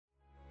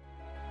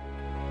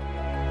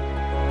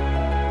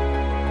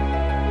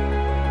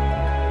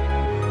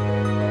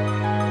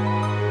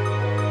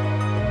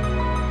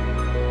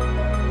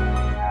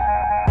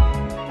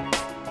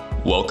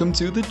Welcome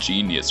to the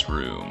Genius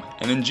Room,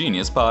 an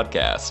Ingenious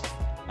podcast.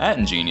 At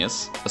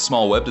Ingenious, a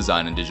small web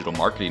design and digital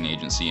marketing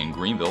agency in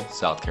Greenville,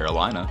 South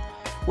Carolina,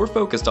 we're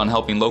focused on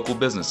helping local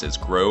businesses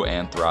grow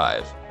and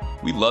thrive.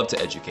 We love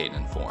to educate and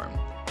inform,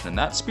 and in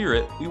that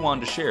spirit, we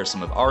wanted to share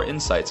some of our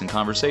insights and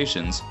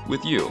conversations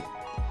with you.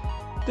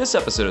 This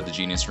episode of the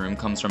Genius Room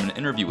comes from an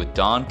interview with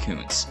Don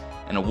Koonce,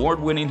 an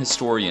award-winning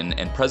historian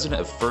and president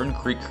of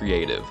Ferncreek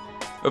Creative.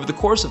 Over the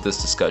course of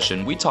this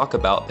discussion, we talk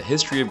about the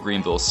history of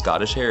Greenville's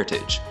Scottish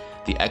heritage,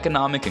 the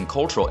economic and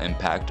cultural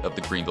impact of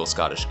the Greenville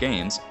Scottish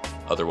Games,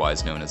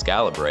 otherwise known as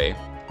Gallabrae,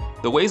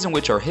 the ways in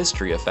which our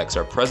history affects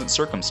our present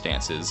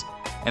circumstances,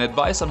 and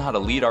advice on how to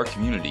lead our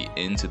community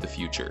into the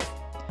future.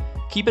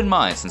 Keep in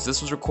mind, since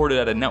this was recorded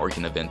at a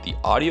networking event, the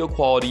audio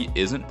quality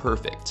isn't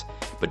perfect,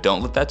 but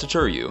don't let that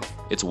deter you.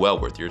 It's well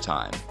worth your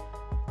time.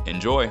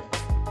 Enjoy!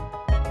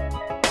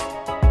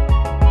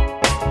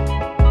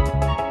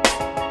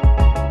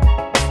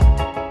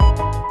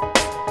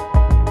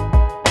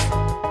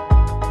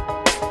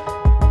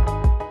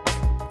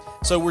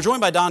 So we're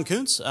joined by Don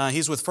Koonce.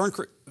 He's with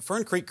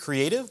Ferncreek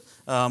Creative,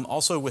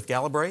 also with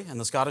Gallabrae and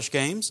the Scottish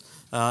Games,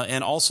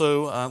 and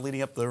also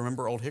leading up the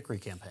Remember Old Hickory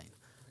campaign.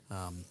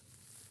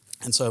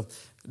 And so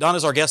Don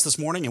is our guest this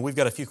morning, and we've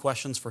got a few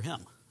questions for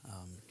him.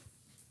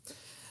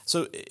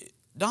 So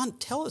Don,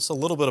 tell us a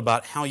little bit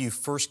about how you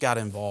first got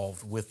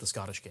involved with the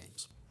Scottish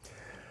Games.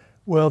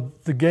 Well,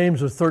 the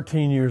Games are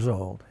 13 years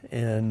old,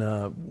 and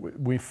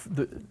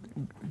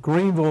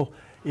Greenville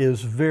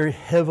is very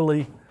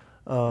heavily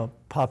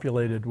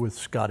populated with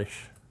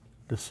Scottish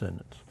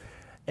descendants.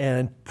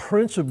 And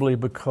principally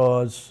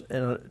because,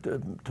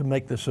 to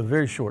make this a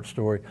very short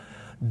story,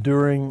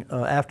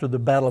 after the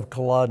Battle of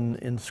Culloden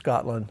in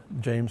Scotland,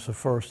 James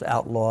I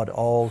outlawed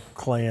all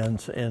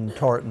clans and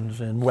tartans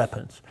and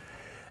weapons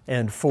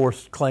and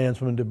forced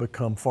clansmen to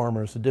become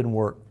farmers. It didn't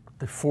work.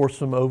 They forced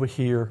them over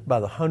here. By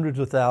the hundreds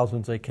of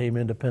thousands, they came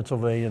into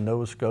Pennsylvania and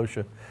Nova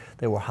Scotia.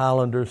 They were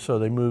Highlanders, so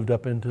they moved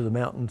up into the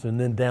mountains and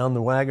then down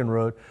the wagon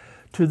road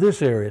to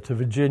this area, to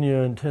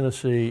Virginia and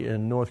Tennessee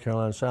and North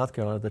Carolina and South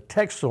Carolina. The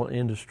textile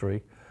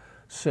industry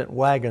sent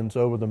wagons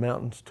over the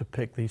mountains to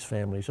pick these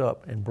families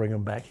up and bring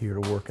them back here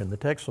to work in the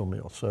textile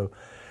mill. So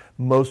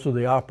most of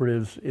the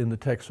operatives in the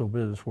textile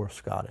business were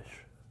Scottish.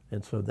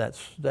 And so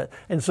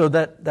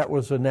that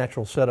was a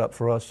natural setup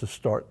for us to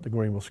start the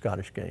Greenville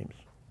Scottish Games.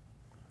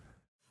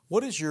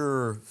 What is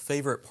your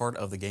favorite part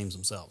of the games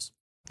themselves?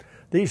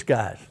 These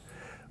guys.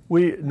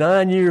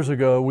 9 years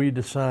ago, we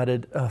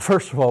decided,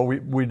 first of all,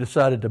 we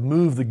decided to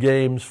move the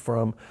games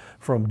from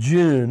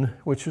June,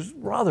 which is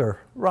rather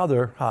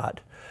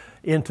hot,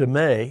 into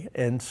May.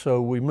 And so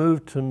we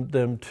moved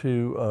them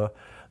to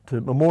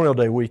Memorial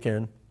Day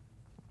weekend.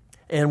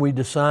 And we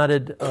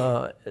decided,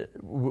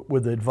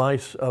 with the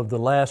advice of the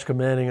last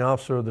commanding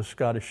officer of the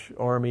Scottish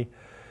Army,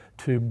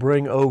 to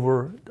bring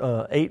over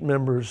 8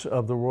 members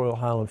of the Royal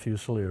Highland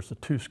Fusiliers, the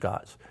two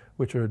Scots,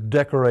 which are a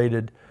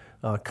decorated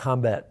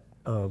combat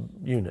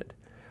unit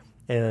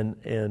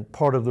and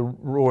part of the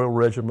Royal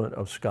Regiment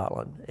of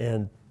Scotland.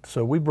 And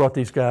so we brought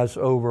these guys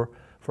over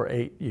for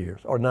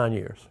 9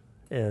 years.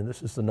 And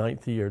this is the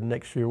 9th year.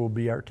 Next year will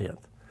be our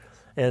 10th.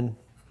 And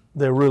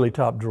they're really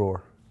top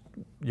drawer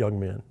young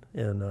men.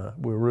 And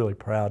we're really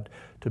proud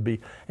to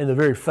be. And the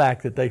very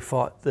fact that they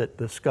fought, that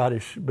the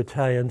Scottish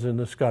battalions and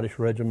the Scottish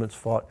regiments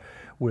fought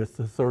with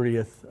the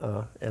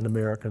 30th and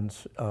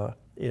Americans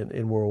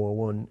in World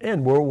War I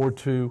and World War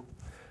II,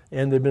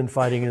 and they've been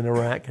fighting in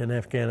Iraq and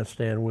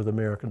Afghanistan with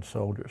American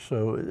soldiers.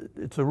 So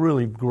it's a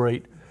really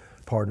great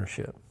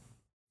partnership.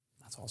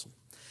 That's awesome.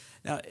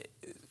 Now,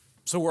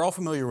 so we're all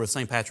familiar with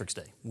St. Patrick's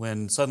Day,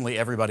 when suddenly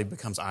everybody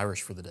becomes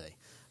Irish for the day.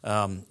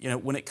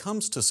 When it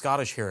comes to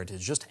Scottish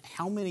heritage, just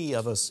how many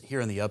of us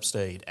here in the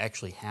upstate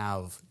actually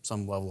have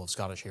some level of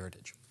Scottish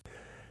heritage?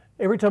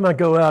 Every time I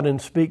go out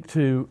and speak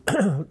to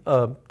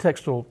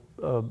textile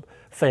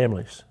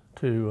families,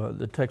 to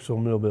the textile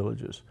mill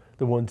villages,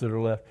 the ones that are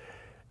left,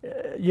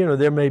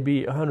 there may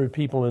be 100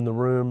 people in the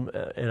room,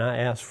 and I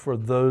ask for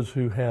those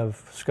who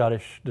have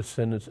Scottish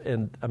descendants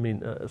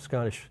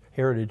Scottish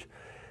heritage,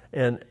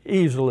 and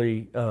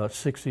easily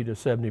 60 to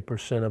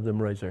 70% of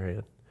them raise their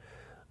hand.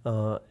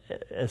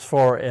 As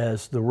far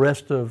as the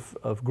rest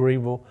of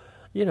Greenville,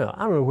 I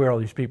don't know where all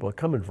these people are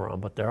coming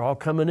from, but they're all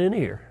coming in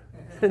here.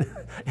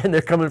 And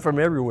they're coming from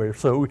everywhere.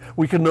 So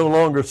we can no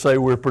longer say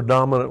we're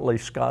predominantly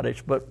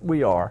Scottish, but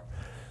we are.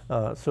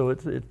 So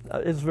it's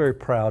a very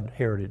proud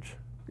heritage,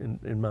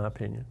 in my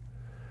opinion.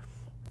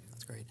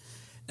 That's great.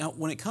 Now,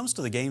 when it comes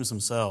to the games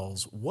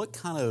themselves, what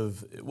kind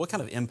of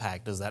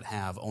impact does that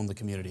have on the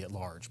community at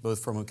large,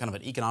 both from a kind of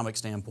an economic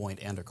standpoint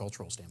and a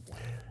cultural standpoint?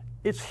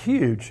 It's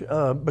huge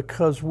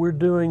because we're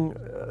doing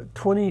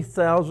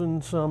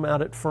 20,000 some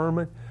out at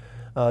Furman.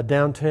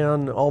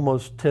 Downtown,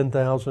 almost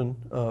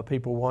 10,000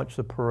 people watch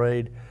the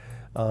parade,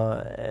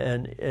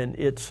 and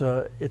it's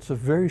a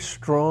very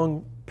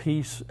strong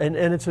piece, and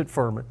it's at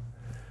Furman.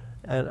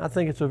 And I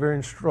think it's a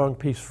very strong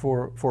piece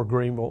for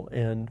Greenville,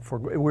 and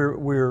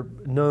we're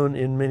known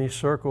in many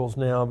circles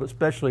now, but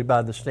especially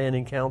by the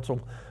Standing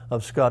Council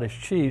of Scottish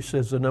Chiefs,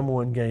 as the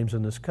 #1 games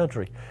in this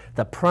country.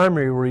 The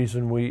primary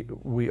reason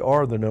we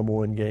are the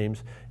 #1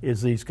 games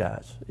is these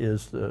guys,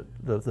 is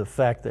the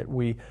fact that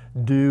we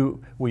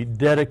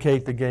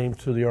dedicate the games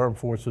to the armed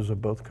forces of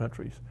both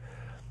countries.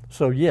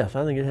 So yes,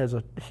 I think it has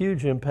a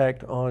huge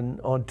impact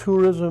on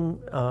tourism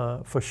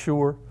for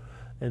sure,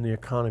 and the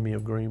economy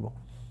of Greenville.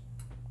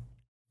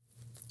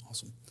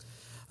 Awesome.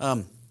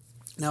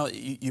 Now,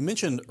 you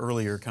mentioned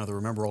earlier kind of the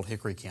Remember Old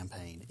Hickory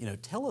campaign.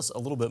 Tell us a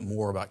little bit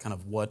more about kind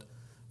of what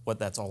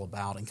that's all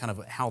about and kind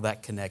of how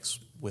that connects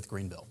with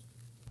Greenville.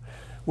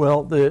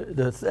 Well,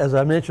 as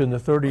I mentioned, the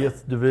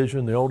 30th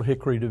Division, the Old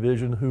Hickory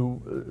Division,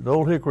 the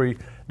Old Hickory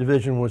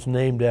Division was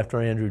named after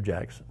Andrew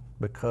Jackson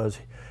because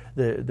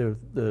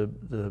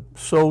the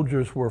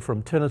soldiers were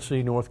from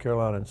Tennessee, North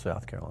Carolina, and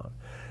South Carolina.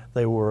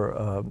 They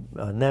were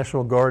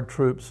National Guard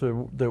troops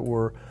that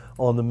were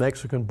on the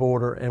Mexican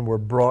border and were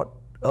brought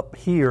up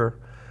here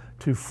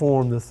to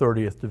form the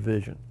 30th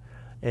Division.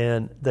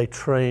 And they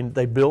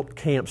built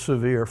Camp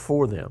Sevier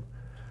for them.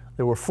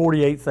 There were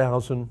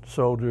 48,000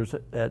 soldiers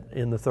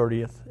in the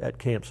 30th at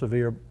Camp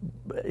Sevier,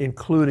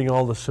 including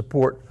all the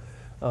support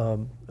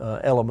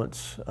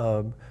elements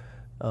and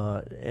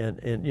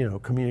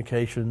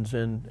communications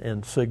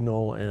and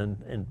signal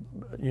and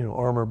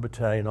armor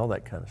battalion, all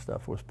that kind of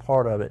stuff was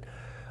part of it.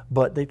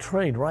 But they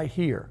trained right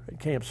here at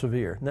Camp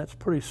Sevier, and that's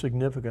pretty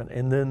significant.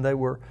 And then they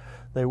were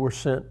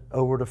sent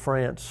over to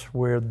France,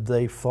 where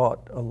they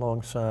fought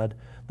alongside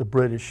the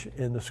British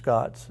and the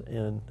Scots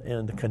and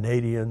the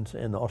Canadians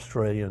and the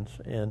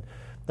Australians, and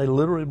they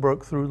literally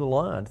broke through the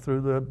line,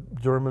 through the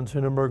Germans'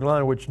 Hindenburg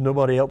Line, which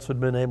nobody else had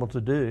been able to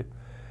do,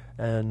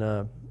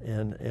 and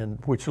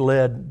which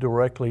led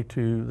directly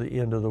to the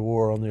end of the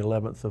war on the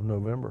 11th of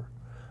November.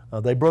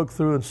 They broke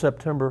through on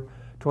September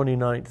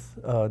 29th,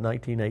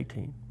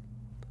 1918.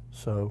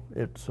 So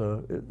it's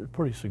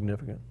pretty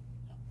significant.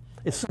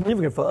 It's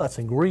significant for us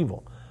in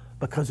Greenville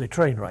because they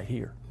trained right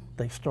here.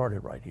 They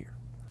started right here.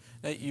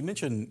 Now, you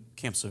mentioned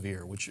Camp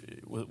Sevier, which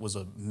was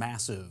a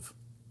massive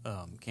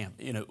camp.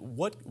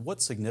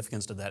 What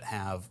significance did that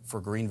have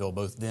for Greenville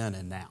both then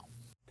and now?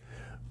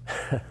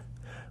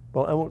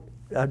 Well,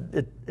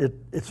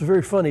 it's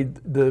very funny.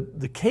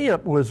 The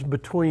camp was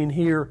between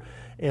here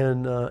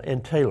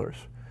and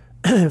Taylor's.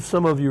 If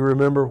some of you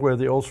remember where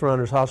the Old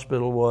Surrounders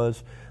Hospital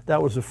was,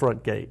 that was the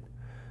front gate.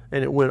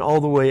 And it went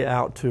all the way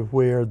out to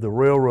where the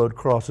railroad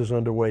crosses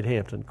under Wade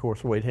Hampton. Of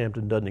course, Wade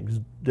Hampton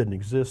didn't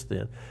exist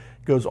then.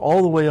 It goes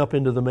all the way up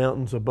into the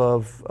mountains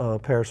above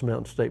Paris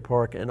Mountain State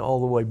Park and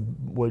all the way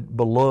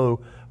below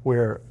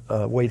where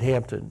Wade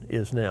Hampton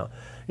is now.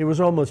 It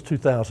was almost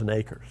 2,000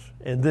 acres.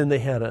 And then they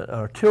had an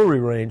artillery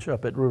range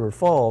up at River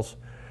Falls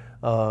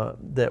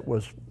that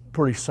was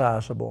pretty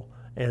sizable.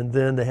 And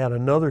then they had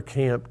another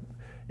camp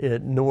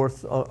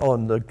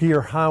on the Gear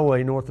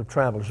Highway north of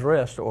Travelers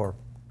Rest,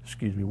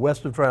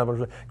 west of Travelers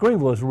Rest.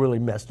 Greenville is really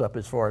messed up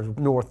as far as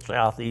north,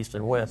 south, east,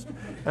 and west.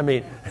 I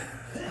mean,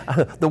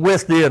 the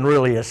West End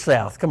really is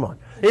south. Come on.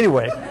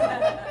 Anyway,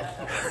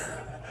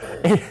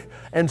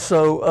 and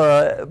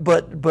so,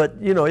 but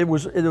there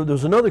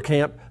was another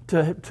camp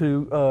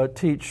to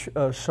teach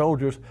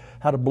soldiers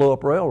how to blow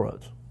up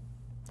railroads,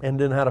 and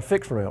then how to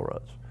fix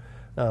railroads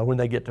when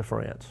they get to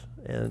France.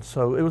 And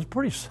so it was a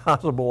pretty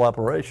sizable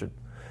operation.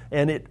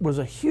 And it was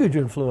a huge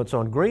influence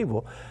on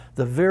Greenville.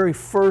 The very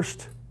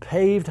first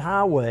paved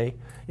highway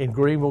in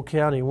Greenville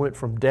County went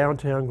from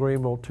downtown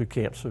Greenville to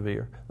Camp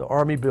Sevier. The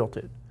Army built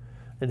it,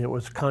 and it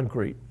was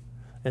concrete.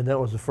 And that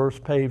was the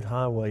first paved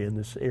highway in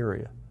this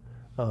area.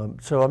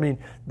 So, I mean,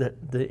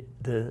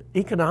 the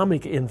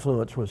economic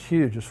influence was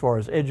huge as far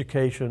as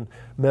education,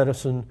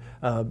 medicine.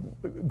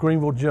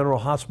 Greenville General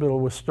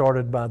Hospital was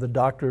started by the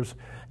doctors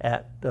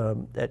at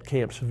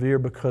Camp Sevier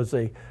because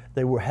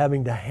they were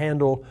having to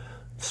handle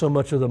so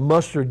much of the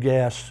mustard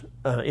gas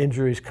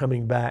injuries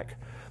coming back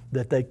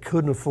that they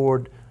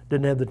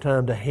didn't have the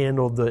time to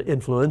handle the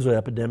influenza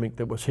epidemic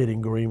that was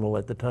hitting Greenville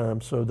at the time.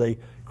 So they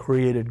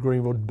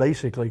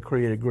basically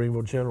created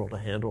Greenville General to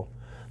handle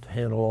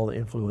all the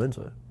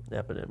influenza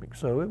epidemic.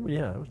 So it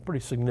was a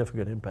pretty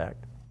significant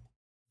impact.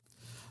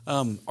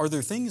 Are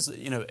there things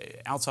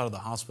outside of the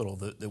hospital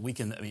that we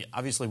can? I mean,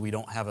 obviously we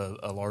don't have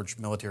a large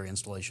military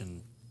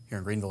installation here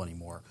in Greenville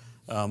anymore.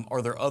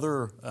 Are there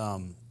other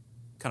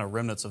kind of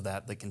remnants of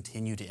that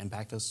continue to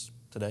impact us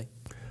today?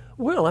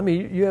 Well, I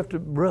mean, you have to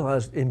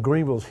realize in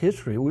Greenville's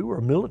history, we were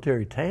a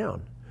military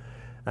town.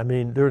 I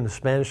mean, during the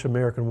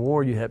Spanish-American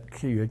War, you had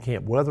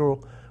Camp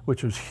Wetherill,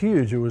 which was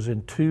huge. It was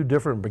in 2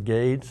 different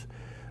brigades,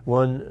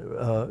 one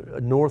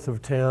north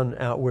of town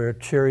out where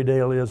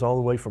Cherrydale is, all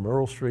the way from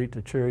Earl Street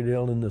to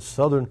Cherrydale, and the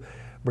southern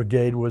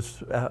brigade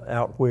was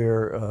out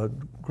where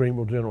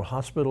Greenville General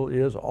Hospital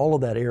is, all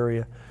of that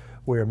area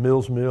where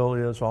Mills Mill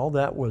is, all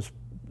that was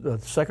the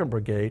 2nd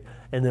Brigade.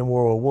 And then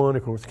World War I,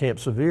 of course, Camp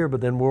Sevier,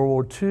 but then World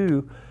War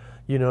II,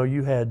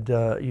 You had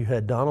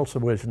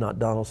Donaldson, which is not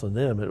Donaldson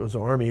then, it was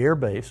Army Air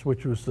Base,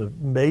 which was the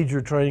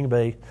major training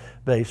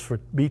base for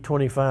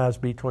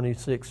B-25s,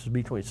 B-26s,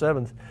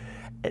 B-27s.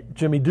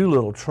 Jimmy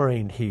Doolittle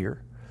trained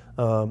here.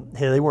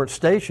 They weren't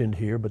stationed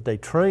here, but they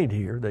trained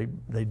here.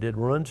 They did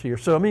runs here.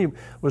 So, it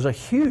was a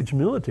huge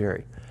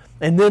military.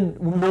 And then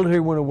the military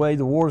went away,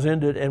 the wars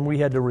ended, and we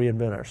had to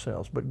reinvent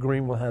ourselves. But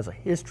Greenville has a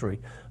history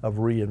of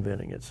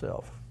reinventing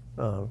itself,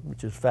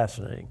 which is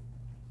fascinating.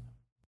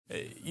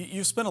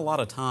 You've spent a lot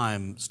of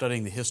time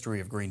studying the history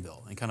of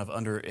Greenville and kind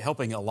of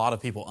helping a lot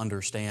of people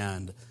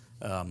understand,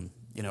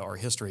 our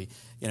history.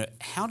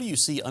 How do you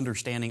see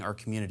understanding our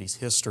community's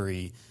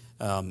history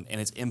and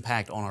its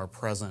impact on our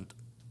present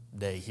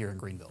day here in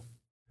Greenville?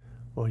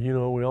 Well,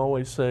 we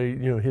always say,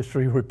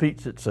 history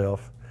repeats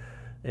itself.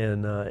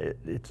 And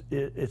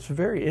it's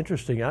very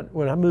interesting.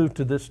 When I moved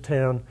to this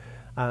town,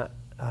 I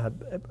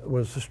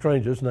was a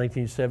stranger. It was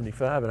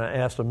 1975, and I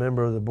asked a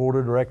member of the board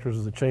of directors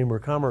of the Chamber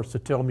of Commerce to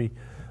tell me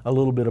a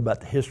little bit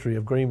about the history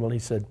of Greenville. And he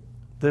said,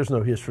 "There's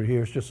no history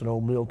here. It's just an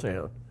old mill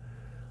town."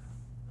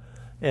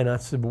 And I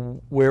said,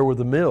 "Well, where were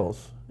the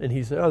mills?" And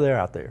he said, "Oh, they're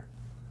out there."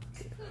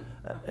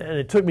 And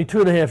it took me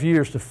 2.5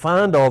 years to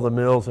find all the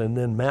mills and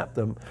then map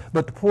them.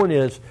 But the point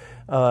is,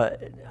 I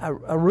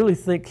really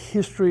think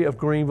history of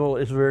Greenville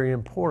is very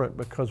important,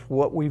 because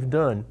what we've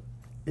done,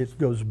 it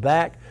goes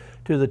back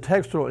to the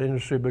textile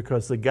industry,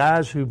 because the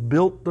guys who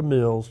built the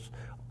mills,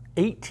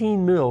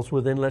 18 mills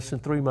within less than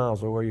 3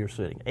 miles of where you're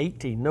sitting,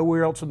 18,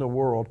 nowhere else in the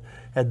world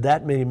had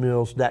that many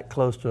mills that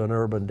close to an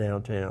urban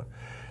downtown.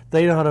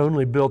 They not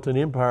only built an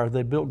empire,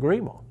 they built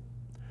Greenville.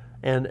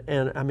 And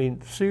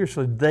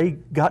seriously, they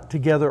got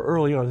together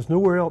early on. There's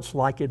nowhere else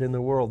like it in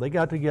the world. They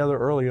got together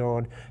early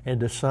on and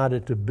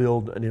decided to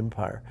build an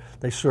empire.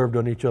 They served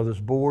on each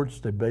other's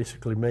boards. They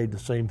basically made the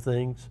same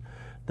things.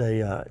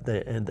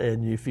 And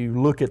if you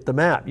look at the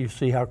map, you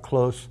see how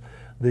close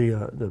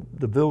the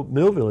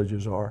mill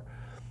villages are.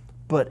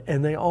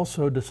 And they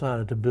also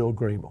decided to build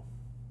Greenville.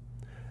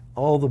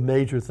 All the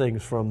major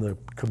things, from the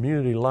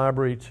community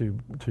library to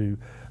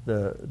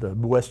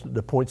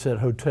the Poinsett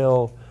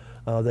Hotel,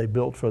 they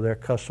built for their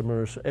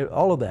customers,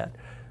 all of that.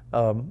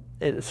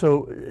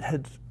 So it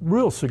had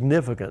real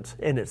significance,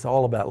 and it's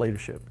all about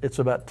leadership. It's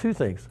about two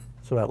things.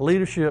 It's about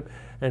leadership,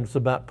 and it's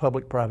about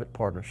public-private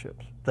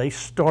partnerships. They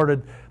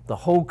started the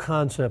whole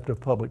concept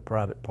of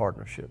public-private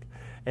partnerships,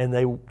 and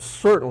they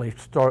certainly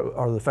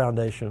are the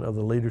foundation of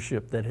the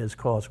leadership that has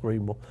caused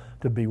Greenville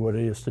to be what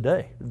it is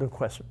today. No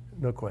question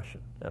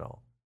at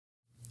all.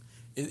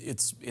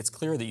 It's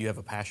clear that you have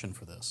a passion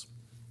for this.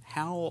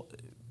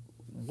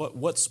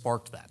 What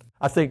sparked that?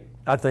 I think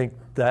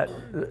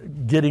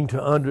that getting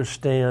to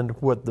understand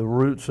what the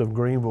roots of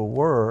Greenville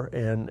were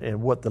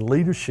and what the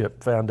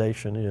leadership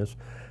foundation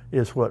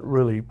is what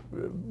really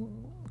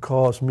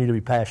caused me to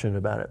be passionate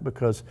about it,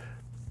 because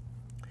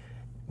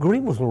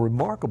Greenville's a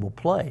remarkable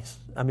place.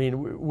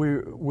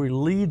 We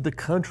lead the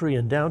country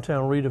in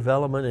downtown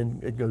redevelopment,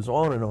 and it goes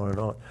on and on and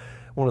on.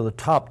 One of the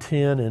top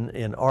 10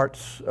 in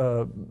arts,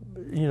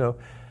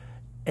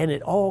 and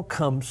it all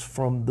comes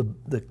from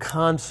the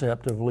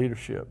concept of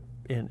leadership.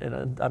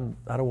 And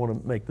I don't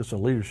want to make this a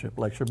leadership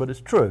lecture, but it's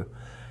true.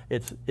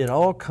 It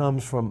all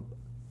comes from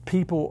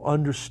people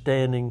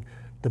understanding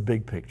the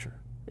big picture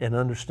and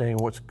understanding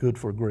what's good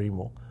for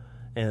Greenville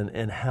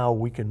and how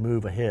we can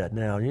move ahead.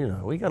 Now,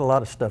 we got a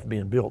lot of stuff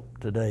being built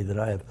today that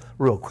I have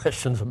real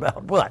questions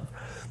about, but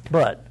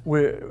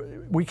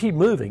we keep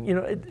moving.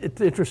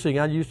 It's interesting.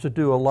 I used to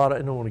do a lot of,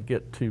 I don't want to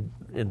get too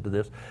into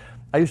this,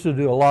 I used to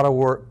do a lot of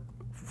work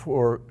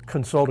for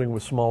consulting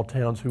with small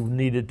towns who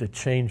needed to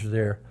change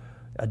their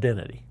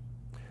identity,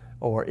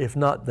 or if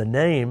not the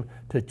name,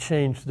 to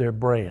change their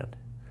brand.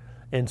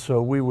 And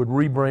so we would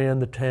rebrand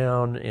the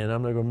town, and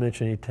I'm not going to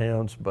mention any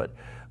towns, but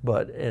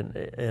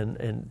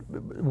and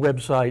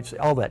websites,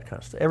 all that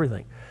kind of stuff,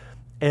 everything.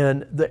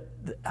 And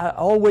I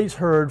always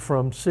heard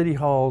from city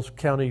halls,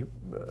 county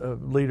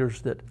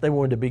leaders, that they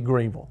wanted to be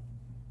Greenville.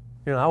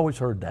 I always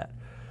heard that.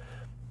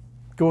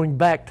 Going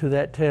back to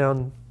that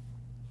town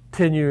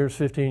 10 years,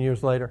 15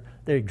 years later,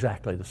 they're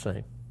exactly the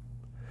same.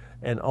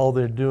 And all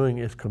they're doing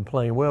is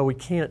complain, well, we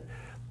can't,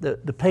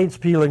 the paint's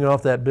peeling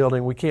off that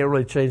building, we can't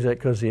really change that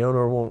because the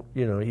owner won't,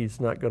 he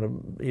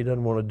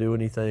doesn't want to do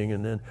anything.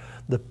 And then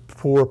the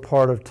poor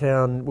part of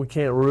town, we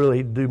can't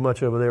really do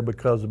much over there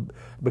because.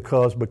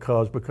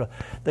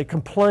 They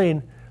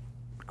complain.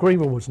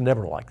 Greenville was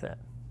never like that.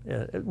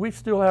 We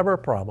still have our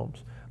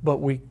problems, but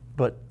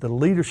the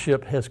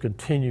leadership has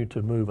continued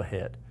to move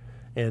ahead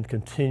and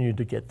continued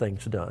to get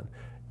things done.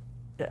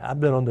 I've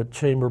been on the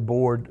chamber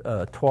board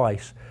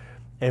twice,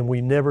 and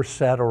we never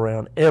sat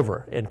around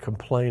ever and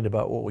complained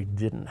about what we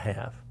didn't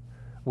have.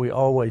 We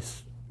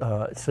always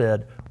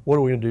said, what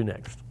are we going to do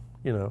next?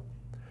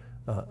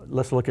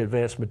 Let's look at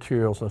advanced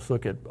materials. Let's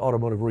look at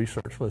automotive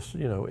research.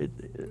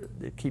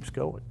 It keeps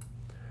going.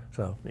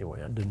 So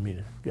anyway, I didn't mean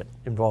to get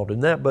involved in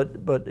that,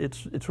 but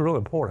it's real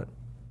important.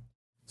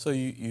 So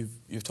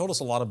you've told us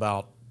a lot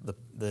about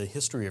the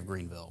history of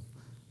Greenville.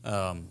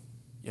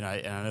 And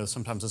I know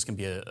sometimes this can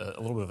be a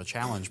little bit of a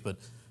challenge, but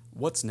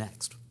what's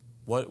next?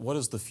 What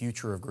does the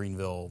future of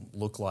Greenville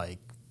look like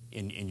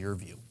in your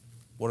view?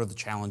 What are the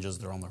challenges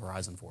that are on the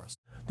horizon for us?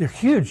 They're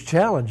huge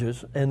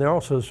challenges, and there are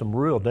also some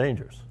real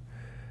dangers.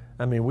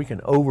 I mean, we can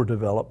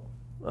overdevelop.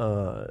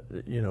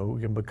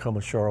 We can become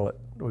a Charlotte,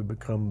 we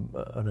become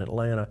an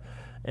Atlanta,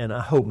 and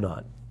I hope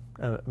not.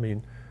 I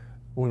mean,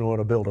 we don't want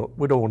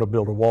to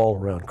build a wall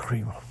around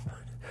Greenville.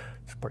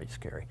 It's pretty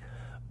scary.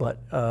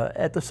 But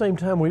at the same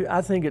time,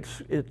 I think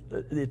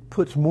it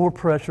puts more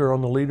pressure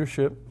on the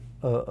leadership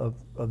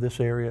of this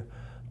area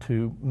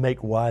to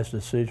make wise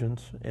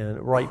decisions. And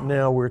right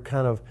now, we're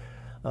kind of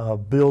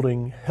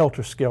building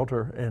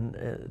helter-skelter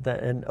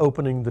and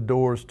opening the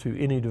doors to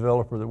any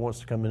developer that wants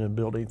to come in and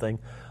build anything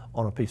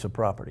on a piece of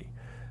property.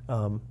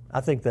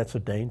 I think that's a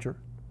danger.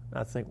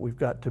 I think we've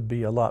got to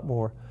be a lot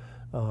more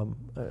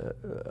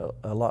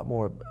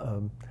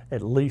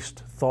at least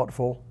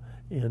thoughtful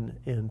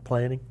in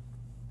planning.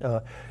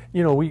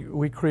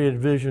 We created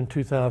Vision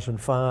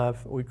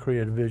 2005, we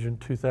created Vision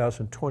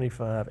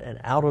 2025, and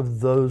out of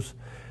those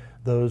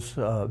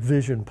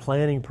vision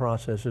planning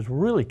processes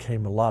really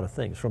came a lot of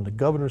things, from the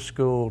governor's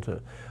school to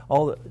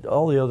all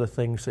the other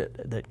things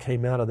that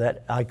came out of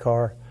that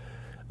ICAR,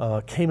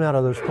 came out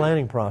of those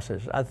planning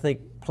processes. I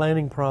think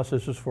planning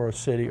processes for a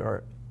city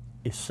are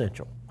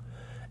essential,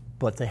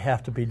 but they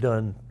have to be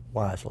done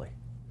wisely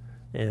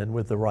and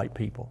with the right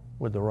people,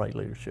 with the right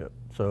leadership.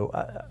 So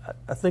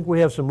I think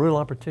we have some real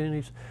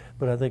opportunities,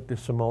 but I think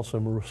there's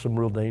also some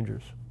real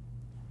dangers.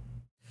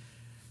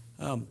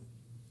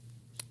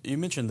 You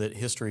mentioned that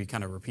history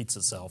kind of repeats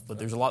itself, but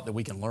there's a lot that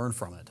we can learn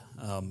from it.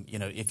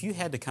 If you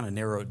had to kind of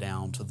narrow it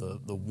down to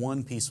the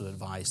one piece of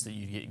advice that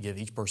you give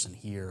each person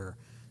here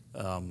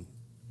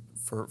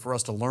for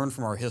us to learn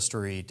from our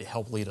history to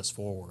help lead us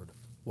forward,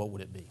 what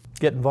would it be?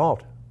 Get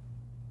involved.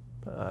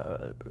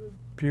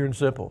 Pure and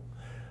simple.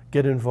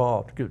 Get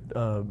involved.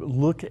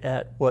 Look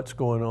at what's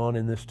going on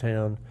in this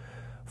town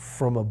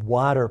from a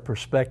wider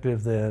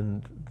perspective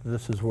than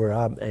this is where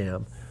I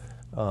am.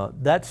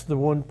 That's the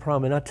one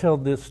problem, and I tell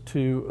this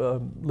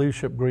to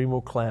Leadership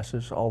Greenville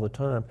classes all the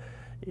time.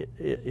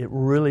 It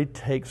really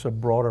takes a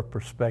broader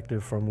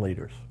perspective from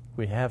leaders.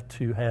 We have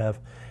to have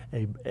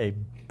a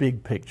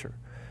big picture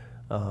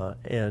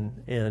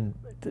and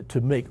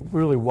to make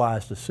really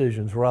wise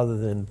decisions rather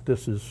than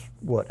this is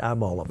what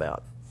I'm all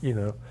about. We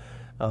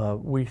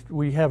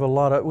have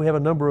a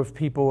number of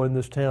people in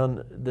this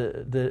town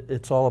that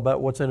it's all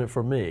about what's in it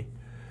for me.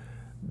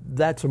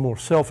 That's a more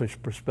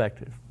selfish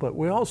perspective. But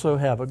we also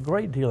have a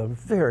great deal of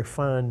very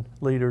fine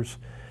leaders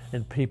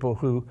and people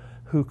who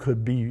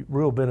could be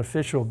real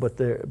beneficial, but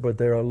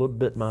they're a little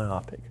bit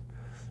myopic.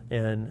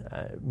 And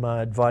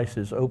my advice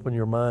is open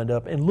your mind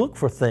up and look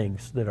for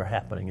things that are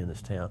happening in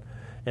this town,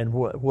 and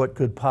what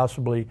could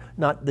possibly,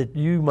 not that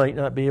you might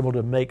not be able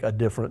to make a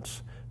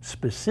difference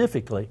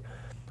specifically,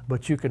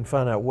 but you can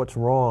find out what's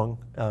wrong,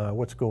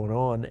 what's going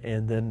on,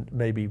 and then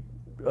maybe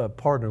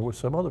partner with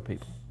some other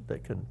people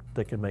that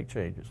can make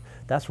changes.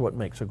 That's what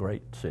makes a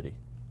great city.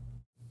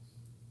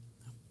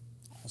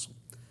 Awesome.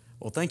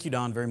 Well, thank you,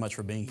 Don, very much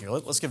for being here.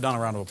 Let's give Don a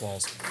round of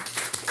applause.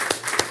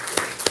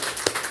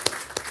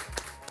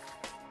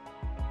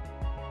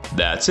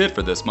 That's it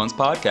for this month's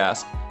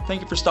podcast.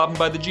 Thank you for stopping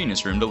by the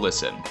Genius Room to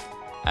listen.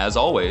 As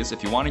always,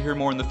 if you want to hear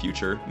more in the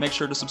future, make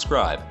sure to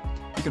subscribe.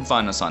 You can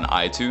find us on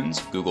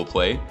iTunes, Google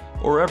Play,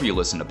 or wherever you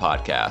listen to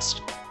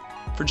podcasts.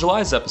 For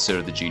July's episode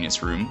of the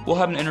Genius Room, we'll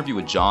have an interview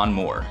with John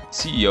Moore,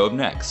 CEO of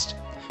Next,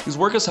 whose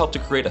work has helped to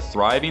create a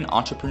thriving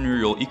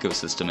entrepreneurial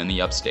ecosystem in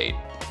the upstate.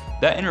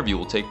 That interview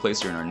will take place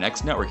during our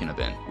next networking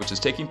event, which is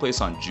taking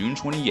place on June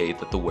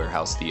 28th at the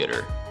Warehouse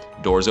Theater.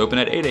 Doors open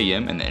at 8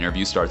 a.m. and the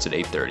interview starts at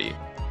 8:30.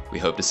 We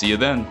hope to see you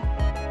then.